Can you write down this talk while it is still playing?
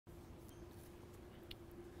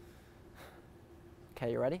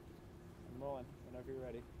Okay, you ready? I'm rolling, whenever you're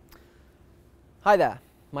ready. Hi there,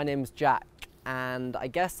 my name's Jack, and I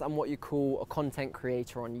guess I'm what you call a content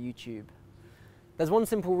creator on YouTube. There's one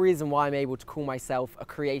simple reason why I'm able to call myself a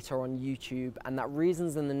creator on YouTube, and that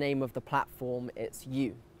reason's in the name of the platform, it's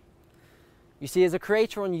you. You see, as a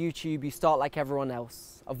creator on YouTube, you start like everyone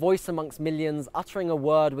else, a voice amongst millions, uttering a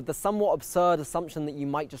word with the somewhat absurd assumption that you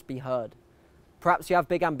might just be heard. Perhaps you have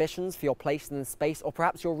big ambitions for your place in this space, or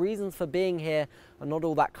perhaps your reasons for being here are not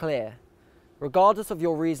all that clear. Regardless of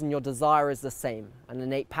your reason, your desire is the same, an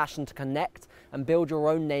innate passion to connect and build your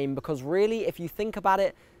own name, because really, if you think about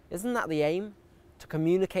it, isn't that the aim? To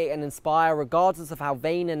communicate and inspire, regardless of how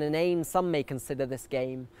vain and inane some may consider this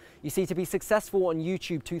game. You see, to be successful on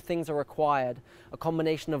YouTube, two things are required: a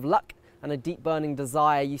combination of luck and a deep burning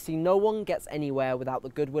desire. You see, no one gets anywhere without the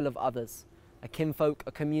goodwill of others. A kinfolk,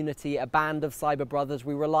 a community, a band of cyber brothers,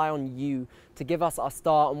 we rely on you to give us our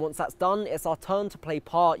start, and once that's done, it's our turn to play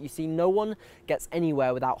part. You see, no one gets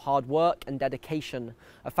anywhere without hard work and dedication,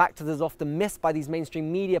 a factor that is often missed by these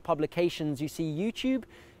mainstream media publications. You see, YouTube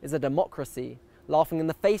is a democracy. Laughing in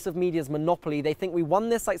the face of media's monopoly, they think we won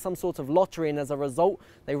this like some sort of lottery, and as a result,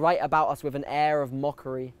 they write about us with an air of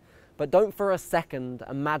mockery. But don't for a second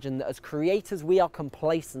imagine that as creators we are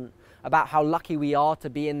complacent about how lucky we are to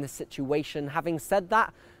be in this situation. Having said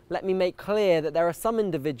that, let me make clear that there are some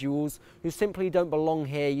individuals who simply don't belong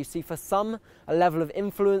here. You see, for some, a level of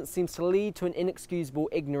influence seems to lead to an inexcusable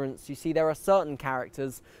ignorance. You see, there are certain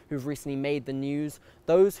characters who've recently made the news,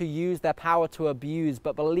 those who use their power to abuse,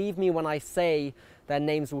 but believe me when I say their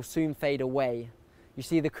names will soon fade away. You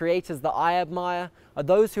see, the creators that I admire are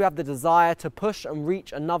those who have the desire to push and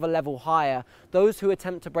reach another level higher, those who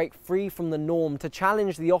attempt to break free from the norm, to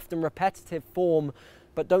challenge the often repetitive form,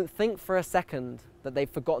 but don't think for a second that they've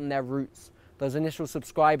forgotten their roots, those initial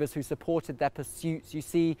subscribers who supported their pursuits. You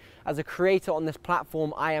see, as a creator on this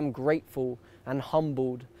platform, I am grateful and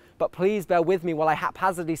humbled. But please bear with me while I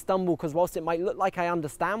haphazardly stumble, because whilst it might look like I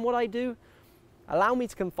understand what I do, allow me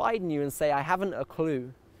to confide in you and say I haven't a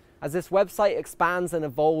clue. As this website expands and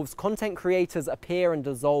evolves, content creators appear and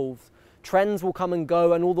dissolve. Trends will come and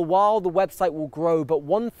go, and all the while the website will grow, but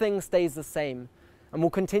one thing stays the same, and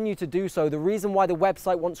will continue to do so. The reason why the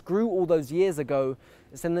website once grew all those years ago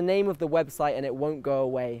is in the name of the website, and it won't go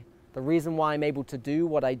away. The reason why I'm able to do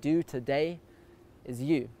what I do today is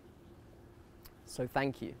you. So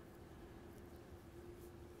thank you.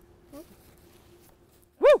 Woo!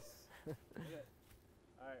 All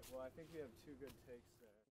right, well, I think we have two good takes.